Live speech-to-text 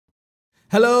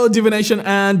Hello Divination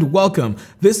and welcome.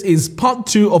 This is part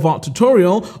 2 of our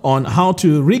tutorial on how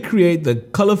to recreate the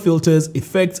color filters,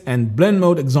 effects and blend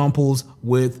mode examples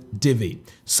with Divi.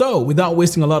 So without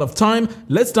wasting a lot of time,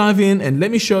 let's dive in and let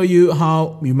me show you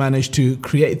how you managed to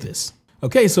create this.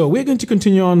 Okay, so we're going to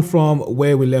continue on from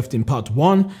where we left in part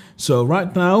 1. So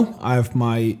right now I have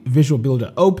my Visual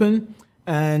Builder open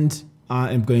and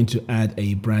I am going to add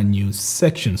a brand new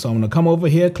section. So I'm going to come over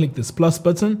here, click this plus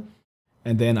button.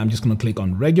 And then I'm just going to click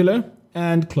on regular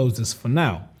and close this for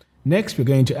now. Next, we're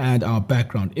going to add our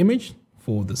background image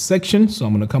for the section. So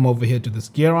I'm going to come over here to this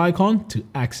gear icon to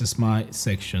access my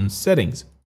section settings.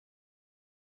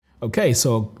 Okay,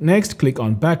 so next click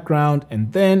on background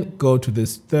and then go to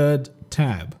this third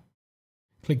tab.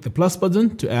 Click the plus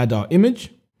button to add our image.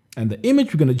 And the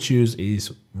image we're going to choose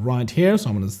is right here.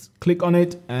 So I'm going to click on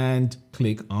it and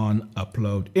click on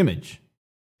upload image.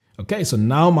 Okay, so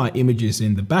now my image is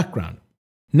in the background.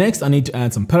 Next, I need to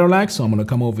add some parallax, so I'm going to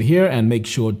come over here and make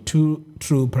sure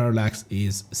true parallax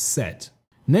is set.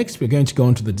 Next, we're going to go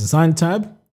into the Design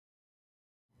tab,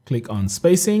 click on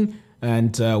Spacing,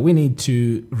 and we need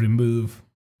to remove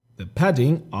the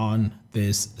padding on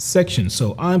this section.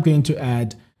 So I'm going to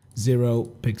add 0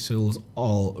 pixels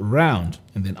all around.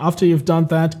 And then after you've done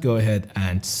that, go ahead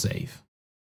and save.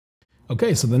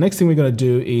 Okay, so the next thing we're going to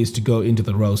do is to go into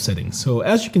the row settings. So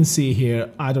as you can see here,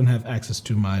 I don't have access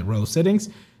to my row settings.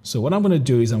 So what I'm going to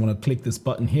do is I'm going to click this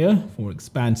button here for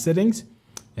expand settings.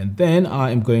 And then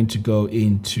I am going to go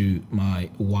into my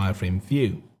wireframe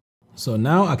view. So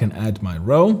now I can add my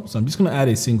row. So I'm just going to add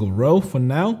a single row for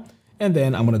now. And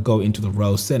then I'm going to go into the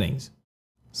row settings.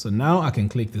 So now I can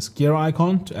click this gear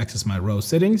icon to access my row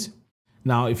settings.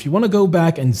 Now, if you want to go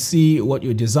back and see what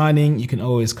you're designing, you can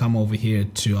always come over here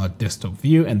to our desktop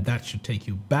view and that should take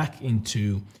you back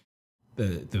into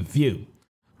the view.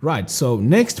 Right, so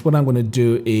next what I'm going to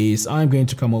do is I'm going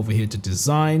to come over here to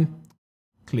design,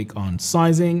 click on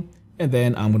sizing, and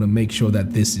then I'm going to make sure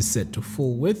that this is set to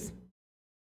full width.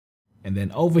 And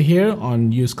then over here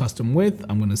on use custom width,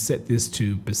 I'm going to set this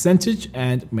to percentage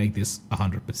and make this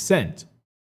 100%.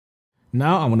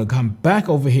 Now I'm going to come back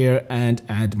over here and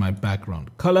add my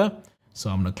background color. So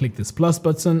I'm going to click this plus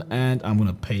button and I'm going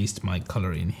to paste my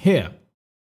color in here.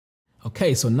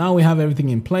 Okay, so now we have everything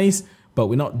in place, but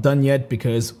we're not done yet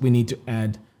because we need to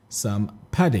add some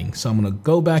padding. So I'm going to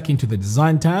go back into the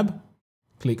Design tab,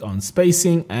 click on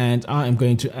Spacing, and I am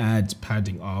going to add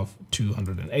padding of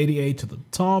 288 to the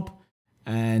top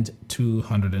and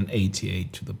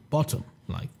 288 to the bottom,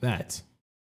 like that.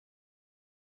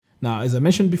 Now, as I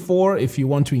mentioned before, if you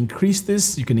want to increase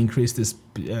this, you can increase this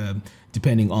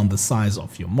depending on the size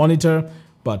of your monitor.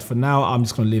 But for now, I'm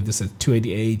just going to leave this at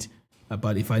 288.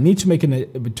 But if I need to make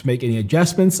any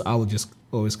adjustments, I will just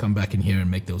always come back in here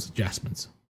and make those adjustments.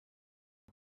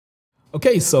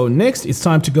 Okay, so next it's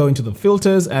time to go into the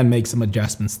filters and make some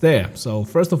adjustments there. So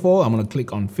first of all, I'm going to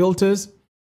click on filters.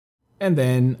 And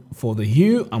then for the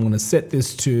hue, I'm going to set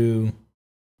this to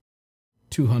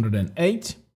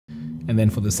 208. And then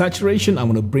for the saturation, I'm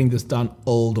going to bring this down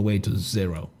all the way to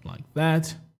 0, like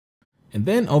that. And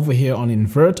then over here on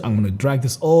invert, I'm going to drag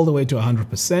this all the way to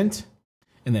 100%.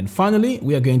 And then finally,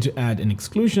 we are going to add an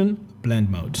exclusion blend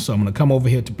mode. So I'm going to come over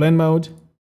here to blend mode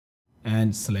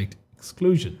and select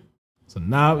exclusion. So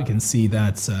now we can see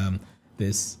that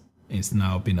this is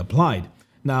now been applied.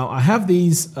 Now I have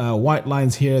these white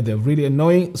lines here. They're really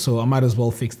annoying, so I might as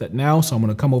well fix that now. So I'm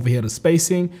going to come over here to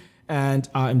spacing. And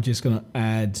I'm just going to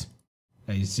add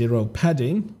a 0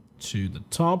 padding to the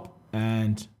top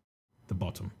and the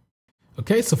bottom.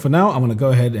 Okay, so for now, I'm going to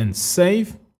go ahead and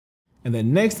save. And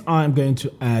then next, I'm going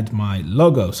to add my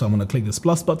logo. So I'm going to click this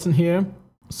plus button here,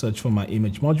 search for my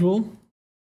image module,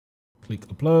 click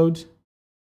upload.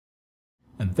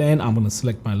 And then I'm going to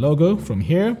select my logo from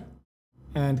here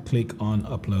and click on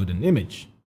upload an image.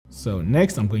 So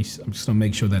next, I'm just going to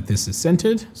make sure that this is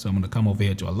centered. So I'm going to come over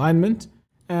here to alignment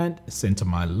and center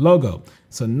my logo.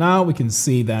 So now we can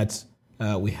see that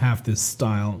we have this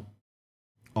style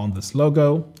on this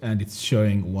logo and it's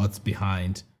showing what's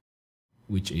behind,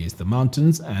 which is the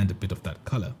mountains and a bit of that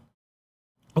color.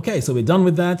 Okay, so we're done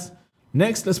with that.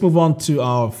 Next, let's move on to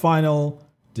our final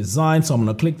design. So I'm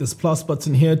going to click this plus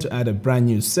button here to add a brand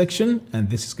new section, and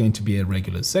this is going to be a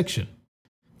regular section.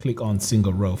 Click on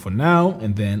single row for now,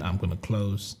 and then I'm going to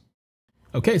close.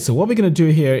 Okay, so what we're going to do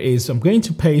here is I'm going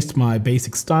to paste my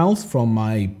basic styles from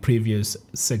my previous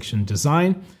section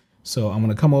design. So I'm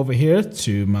going to come over here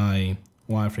to my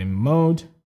wireframe mode,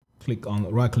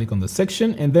 right click on the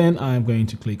section, and then I'm going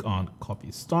to click on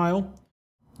copy style,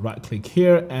 right click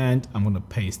here, and I'm going to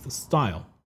paste the style.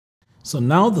 So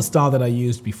now the style that I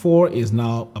used before is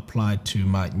now applied to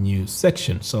my new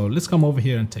section. So let's come over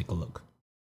here and take a look.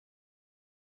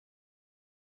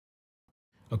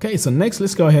 Okay, so next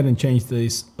let's go ahead and change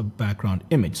this background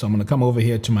image. So I'm going to come over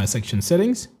here to my section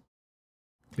settings,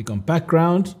 click on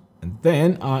background, and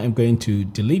then I am going to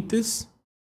delete this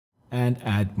and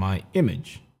add my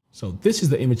image. So this is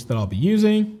the image that I'll be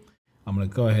using. I'm going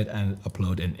to go ahead and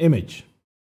upload an image.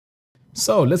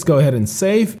 So let's go ahead and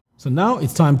save. So now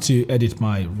it's time to edit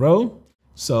my row.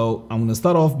 So I'm going to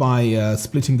start off by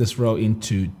splitting this row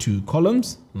into 2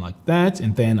 columns like that.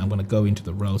 And then I'm going to go into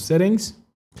the row settings,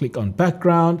 click on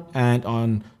background, and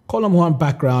on column 1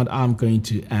 background, I'm going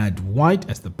to add white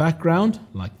as the background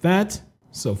like that.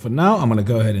 So for now, I'm going to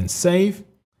go ahead and save.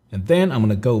 And then I'm going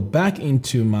to go back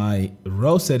into my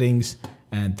row settings.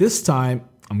 And this time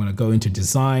I'm going to go into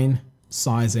design,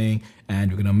 sizing, and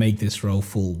we're going to make this row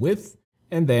full width.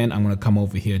 And then I'm going to come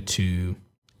over here to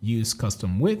use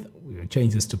custom width. We're going to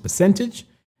change this to percentage,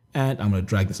 and I'm going to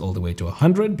drag this all the way to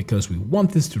 100 because we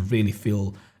want this to really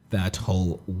fill that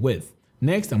whole width.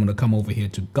 Next, I'm going to come over here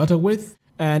to gutter width,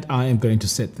 and I am going to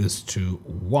set this to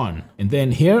 1. And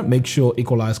then here, make sure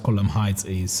equalize column heights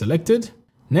is selected.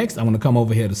 Next, I'm going to come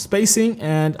over here to spacing,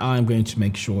 and I'm going to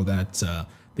make sure that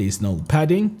there's no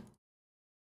padding.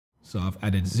 So I've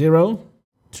added 0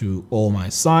 to all my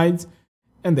sides.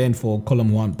 And then for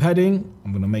column 1 padding,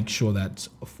 I'm going to make sure that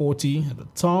 40 at the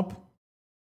top,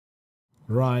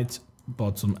 right,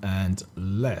 bottom, and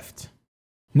left.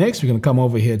 Next, we're going to come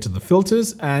over here to the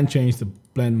filters and change the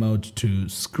blend mode to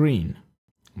screen.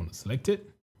 I'm going to select it,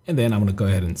 and then I'm going to go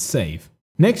ahead and save.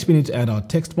 Next, we need to add our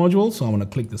text module. So I'm going to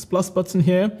click this plus button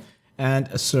here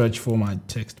and search for my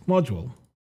text module.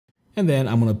 And then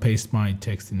I'm going to paste my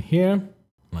text in here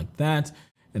like that.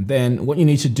 And then what you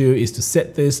need to do is to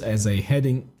set this as a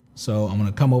heading. So I'm going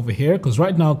to come over here because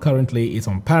right now currently it's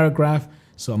on paragraph.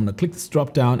 So I'm going to click this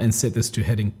drop down and set this to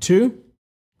heading 2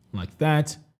 like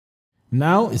that.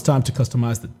 Now it's time to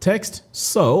customize the text.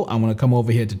 So I'm going to come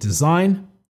over here to design,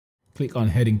 click on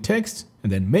heading text, and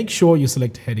then make sure you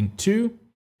select heading 2.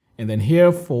 And then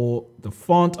here for the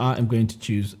font, I am going to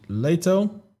choose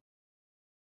Lato.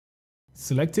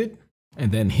 Select it. And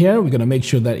then here, we're going to make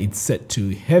sure that it's set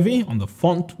to heavy on the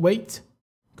font weight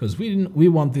because we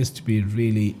want this to be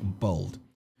really bold.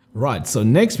 Right, so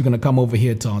next we're going to come over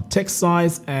here to our text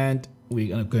size and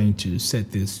we are going to set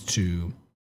this to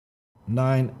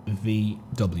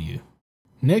 9VW.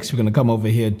 Next, we're going to come over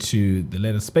here to the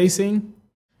letter spacing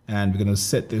and we're going to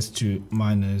set this to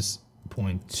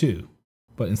 -0.2.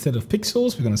 But instead of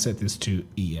pixels, we're going to set this to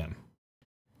EM.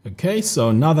 Okay,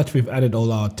 so now that we've added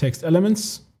all our text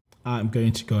elements, I'm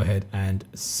going to go ahead and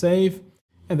save,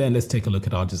 and then let's take a look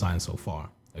at our design so far.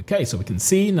 Okay, so we can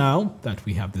see now that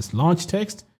we have this large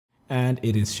text and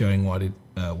it is showing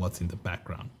what's in the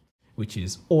background, which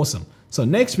is awesome. So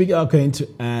next we are going to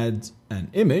add an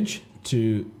image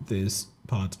to this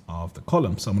part of the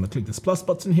column. So I'm going to click this plus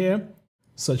button here,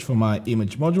 search for my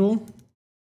image module,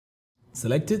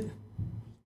 select it,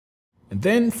 and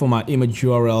then for my image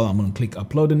URL, I'm going to click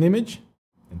upload an image,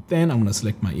 and then I'm going to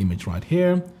select my image right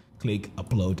here. Click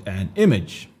upload an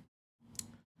image.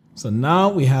 So now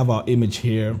we have our image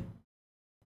here.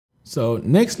 So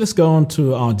next let's go on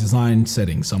to our design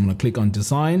settings. So I'm going to click on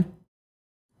design,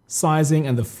 sizing,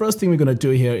 and the first thing we're going to do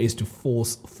here is to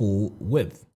force full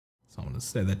width. So I'm going to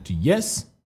set that to yes.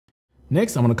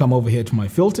 Next I'm going to come over here to my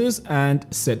filters and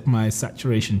set my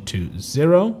saturation to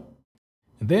 0.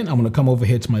 And then I'm going to come over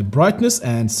here to my brightness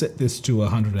and set this to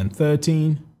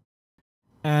 113.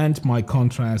 And my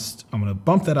contrast, I'm going to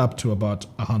bump that up to about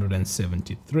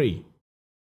 173.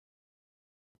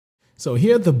 So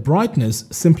here the brightness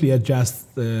simply adjusts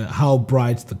how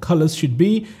bright the colors should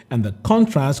be, and the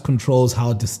contrast controls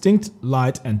how distinct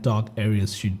light and dark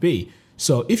areas should be.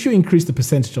 So if you increase the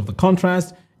percentage of the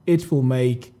contrast, it will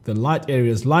make the light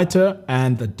areas lighter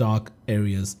and the dark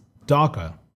areas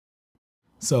darker.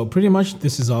 So pretty much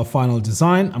this is our final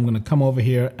design. I'm going to come over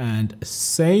here and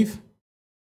save.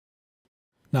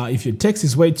 Now, if your text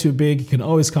is way too big, you can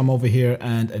always come over here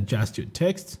and adjust your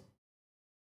text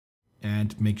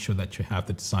and make sure that you have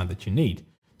the design that you need.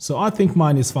 So I think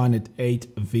mine is fine at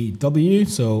 8VW.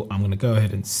 So I'm going to go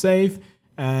ahead and save,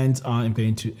 and I'm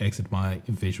going to exit my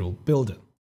visual builder.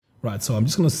 Right, so I'm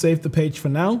just going to save the page for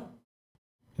now,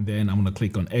 and then I'm going to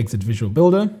click on exit visual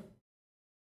builder.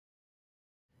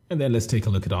 And then let's take a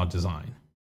look at our design.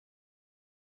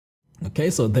 Okay,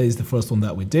 so there's the first one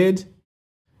that we did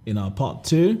in our part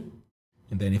 2.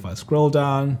 And then if I scroll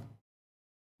down,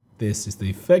 this is the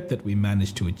effect that we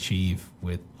managed to achieve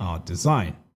with our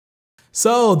design.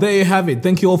 So there you have it.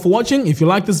 Thank you all for watching. If you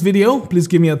like this video, please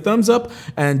give me a thumbs up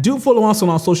and do follow us on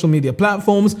our social media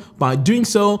platforms. By doing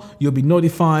so, you'll be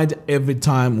notified every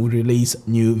time we release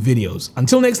new videos.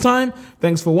 Until next time,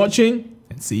 thanks for watching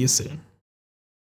and see you soon.